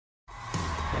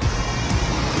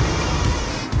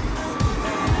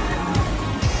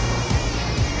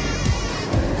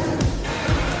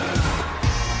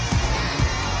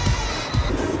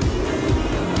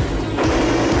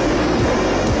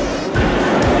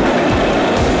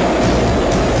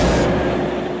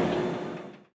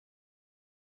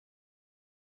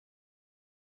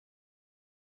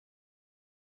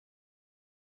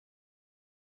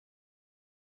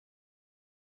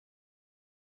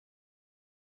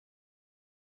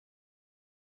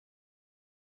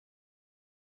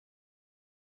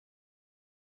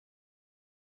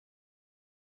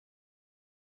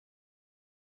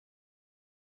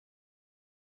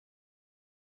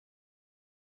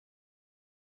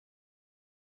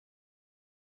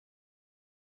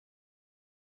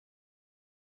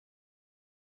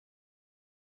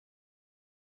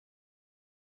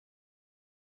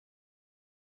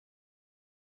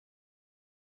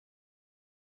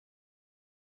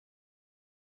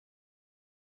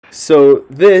So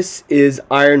this is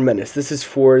Iron Menace. This is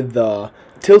for the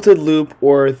tilted loop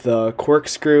or the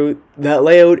corkscrew. That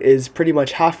layout is pretty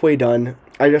much halfway done.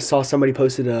 I just saw somebody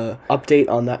posted a update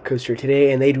on that coaster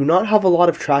today, and they do not have a lot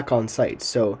of track on site.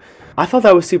 So I thought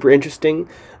that was super interesting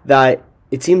that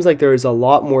it seems like there is a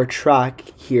lot more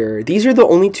track here. These are the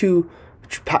only two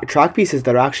track pieces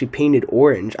that are actually painted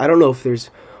orange. I don't know if there's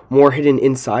more hidden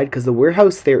inside because the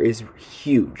warehouse there is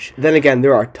huge. Then again,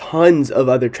 there are tons of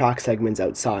other track segments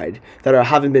outside that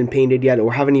haven't been painted yet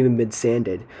or haven't even been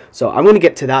sanded. So I'm going to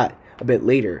get to that a bit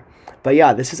later. But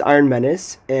yeah, this is Iron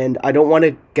Menace, and I don't want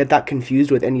to get that confused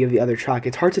with any of the other track.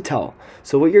 It's hard to tell.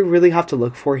 So what you really have to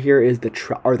look for here is the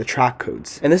track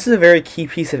codes. And this is a very key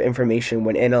piece of information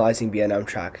when analyzing B&M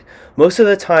track. Most of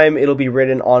the time, it'll be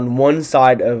written on one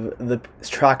side of the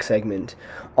track segment.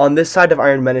 On this side of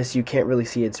Iron Menace, you can't really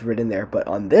see it's written there, but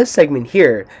on this segment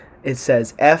here, it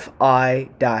says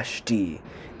FI-D.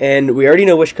 And we already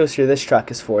know which coaster this track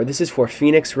is for. This is for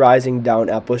Phoenix Rising down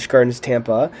at Busch Gardens,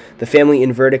 Tampa, the family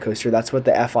inverted coaster. That's what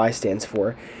the FI stands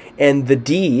for. And the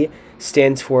D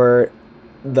stands for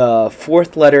the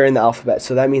fourth letter in the alphabet.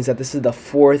 So that means that this is the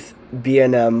fourth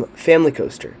B&M family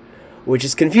coaster, which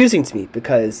is confusing to me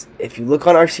because if you look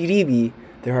on RCDB,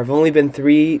 there have only been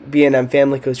 3 B&M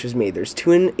family coasters made. There's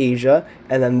 2 in Asia,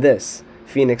 and then this,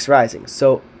 Phoenix Rising.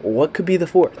 So what could be the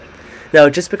fourth? Now,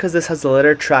 just because this has the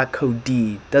letter track code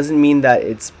D doesn't mean that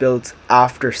it's built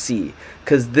after C,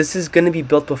 because this is going to be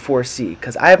built before C,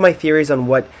 because I have my theories on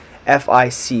what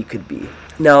FIC could be.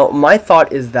 Now, my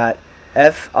thought is that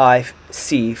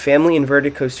FIC, Family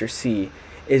Inverted Coaster C,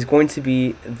 is going to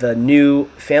be the new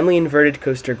Family Inverted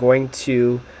Coaster going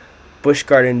to Busch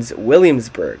Gardens,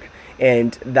 Williamsburg,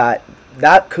 and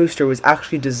that coaster was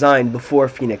actually designed before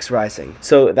Phoenix Rising.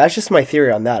 So that's just my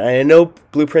theory on that. And I know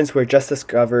blueprints were just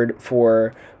discovered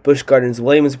for Busch Gardens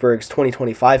Williamsburg's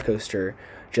 2025 coaster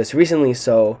just recently,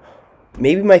 so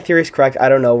maybe my theory is correct. I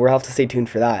don't know. We'll have to stay tuned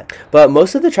for that. But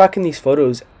most of the track in these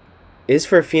photos is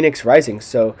for Phoenix Rising.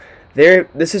 So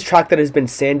this is track that has been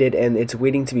sanded and it's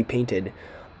waiting to be painted,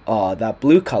 that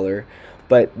blue color.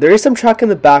 But there is some track in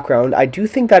the background. I do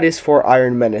think that is for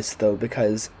Iron Menace, though,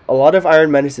 because a lot of Iron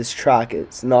Menace's track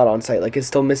is not on site. Like, it's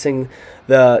still missing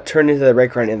the turn into the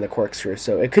rake run in the corkscrew,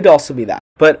 so it could also be that.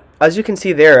 But as you can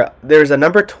see there's a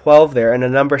number 12 there and a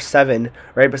number 7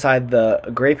 right beside the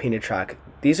gray painted track.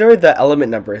 These are the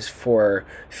element numbers for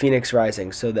Phoenix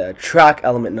Rising, so the track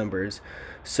element numbers.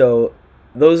 So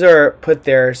those are put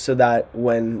there so that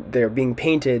when they're being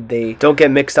painted, they don't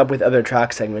get mixed up with other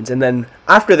track segments. And then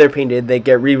after they're painted, they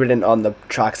get rewritten on the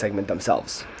track segment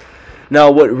themselves.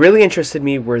 Now, what really interested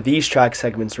me were these track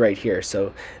segments right here.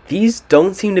 So these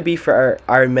don't seem to be for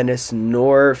Iron Menace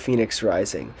nor Phoenix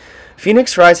Rising.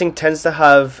 Phoenix Rising tends to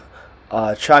have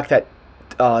a track that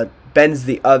bends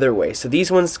the other way. So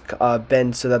these ones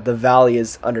bend so that the valley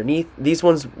is underneath. These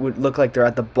ones would look like they're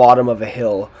at the bottom of a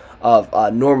hill of a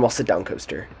normal sit-down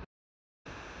coaster.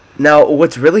 Now,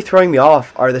 what's really throwing me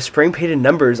off are the spray-painted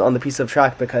numbers on the piece of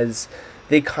track because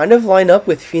they kind of line up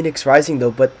with Phoenix Rising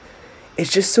though, but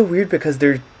it's just so weird because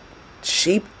they're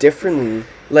shaped differently.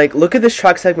 Like, look at this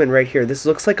track segment right here. This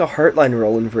looks like a Heartline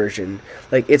roll inversion.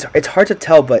 Like, it's hard to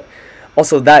tell, but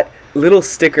also that little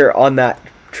sticker on that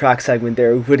track segment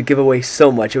there would give away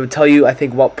so much. It would tell you, I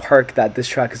think, what park that this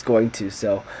track is going to.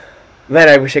 So, man,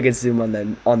 I wish I could zoom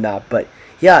on that, but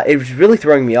yeah, it was really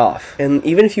throwing me off. And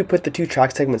even if you put the two track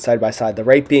segments side by side, the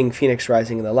right being Phoenix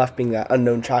Rising and the left being that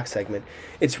unknown track segment,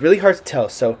 it's really hard to tell.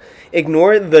 So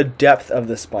ignore the depth of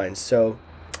the spine. So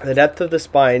the depth of the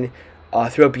spine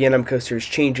throughout B&M coasters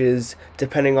changes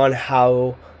depending on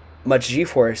how much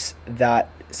G-force that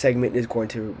segment is going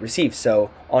to receive.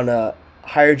 So on a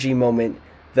higher G moment,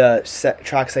 the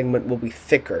track segment will be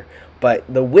thicker, but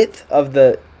the width of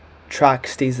the track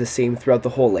stays the same throughout the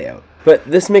whole layout. But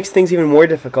this makes things even more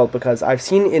difficult because I've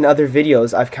seen in other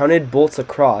videos, I've counted bolts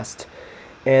across,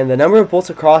 and the number of bolts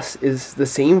across is the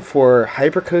same for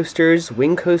hypercoasters,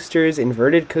 wing coasters,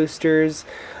 inverted coasters.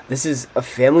 This is a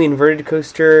family inverted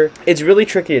coaster. It's really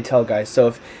tricky to tell, guys. So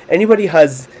if anybody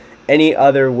has any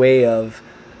other way of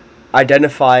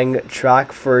identifying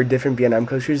track for different B&M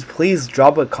coasters, please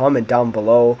drop a comment down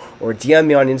below or DM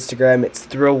me on Instagram. It's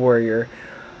Thrill Warrior.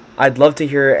 I'd love to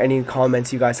hear any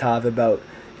comments you guys have about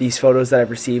these photos that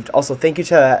I've received. Also, thank you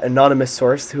to that anonymous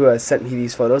source who has sent me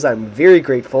these photos. I'm very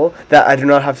grateful that I do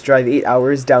not have to drive 8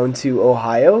 hours down to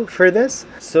Ohio for this.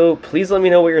 So please let me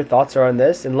know what your thoughts are on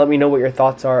this, and let me know what your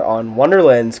thoughts are on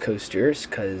Wonderlands coasters,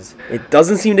 because it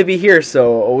doesn't seem to be here.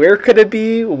 So where could it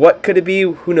be? What could it be?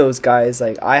 Who knows, guys?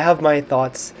 Like, I have my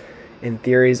thoughts and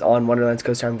theories on Wonderlands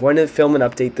coaster. I'm going to film an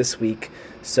update this week,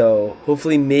 So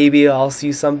hopefully maybe I'll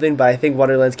see something, but I think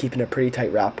Wonderland's keeping a pretty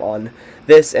tight wrap on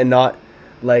this and not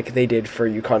like they did for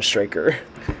Yukon Striker.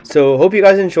 So hope you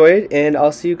guys enjoyed, and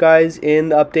I'll see you guys in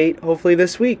the update hopefully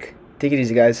this week. Take it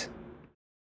easy, guys.